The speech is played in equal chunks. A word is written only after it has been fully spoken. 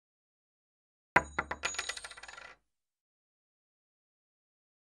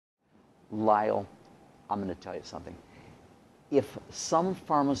Lyle, I'm going to tell you something. If some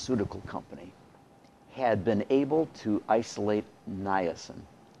pharmaceutical company had been able to isolate niacin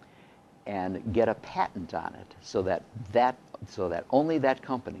and get a patent on it so that only that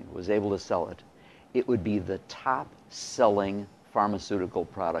company was able to sell it, it would be the top selling pharmaceutical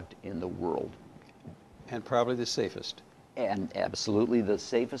product in the world. And probably the safest. And absolutely the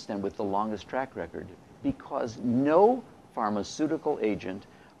safest and with the longest track record, because no pharmaceutical agent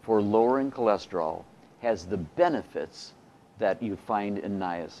for lowering cholesterol has the benefits that you find in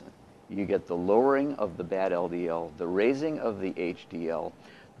niacin. You get the lowering of the bad LDL, the raising of the HDL,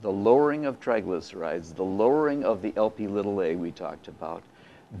 the lowering of triglycerides, the lowering of the Lp(a) we talked about.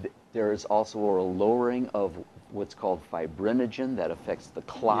 There is also a lowering of what's called fibrinogen that affects the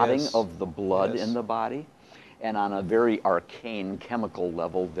clotting Yes. of the blood Yes. in the body. And on a very arcane chemical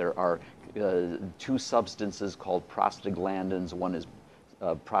level, there are two substances called prostaglandins. One is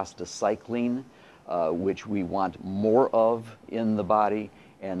prostacyclin, which we want more of in the body,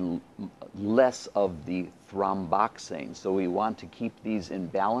 and less of the thromboxane. So we want to keep these in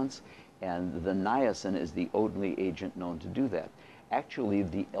balance, and the niacin is the only agent known to do that. Actually,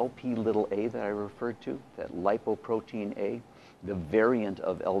 the Lp(a) that I referred to, that lipoprotein A, the variant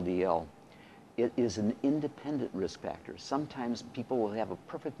of LDL, it is an independent risk factor. Sometimes people will have a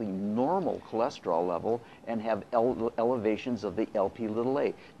perfectly normal cholesterol level and have elevations of the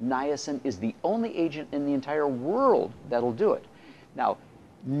Lp(a). Niacin is the only agent in the entire world that'll do it. Now,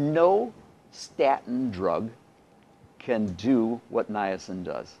 no statin drug can do what niacin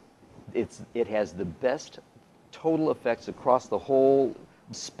does. It has the best total effects across the whole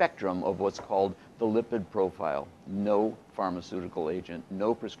spectrum of what's called the lipid profile. No pharmaceutical agent,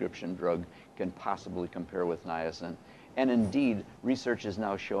 no prescription drug can possibly compare with niacin. And indeed, research is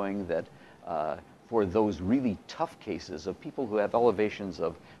now showing that for those really tough cases of people who have elevations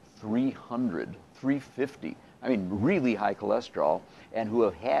of 300, 350, I mean really high cholesterol, and who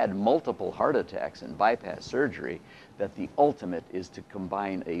have had multiple heart attacks and bypass surgery, that the ultimate is to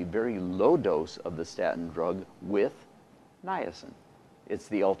combine a very low dose of the statin drug with niacin. It's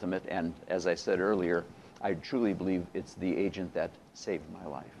the ultimate, and as I said earlier, I truly believe it's the agent that saved my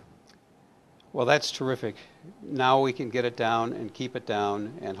life. Well, that's terrific. Now we can get it down and keep it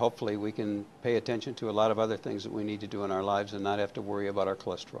down, and hopefully we can pay attention to a lot of other things that we need to do in our lives and not have to worry about our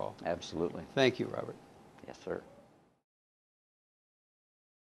cholesterol. Absolutely. Thank you, Robert. Yes, sir.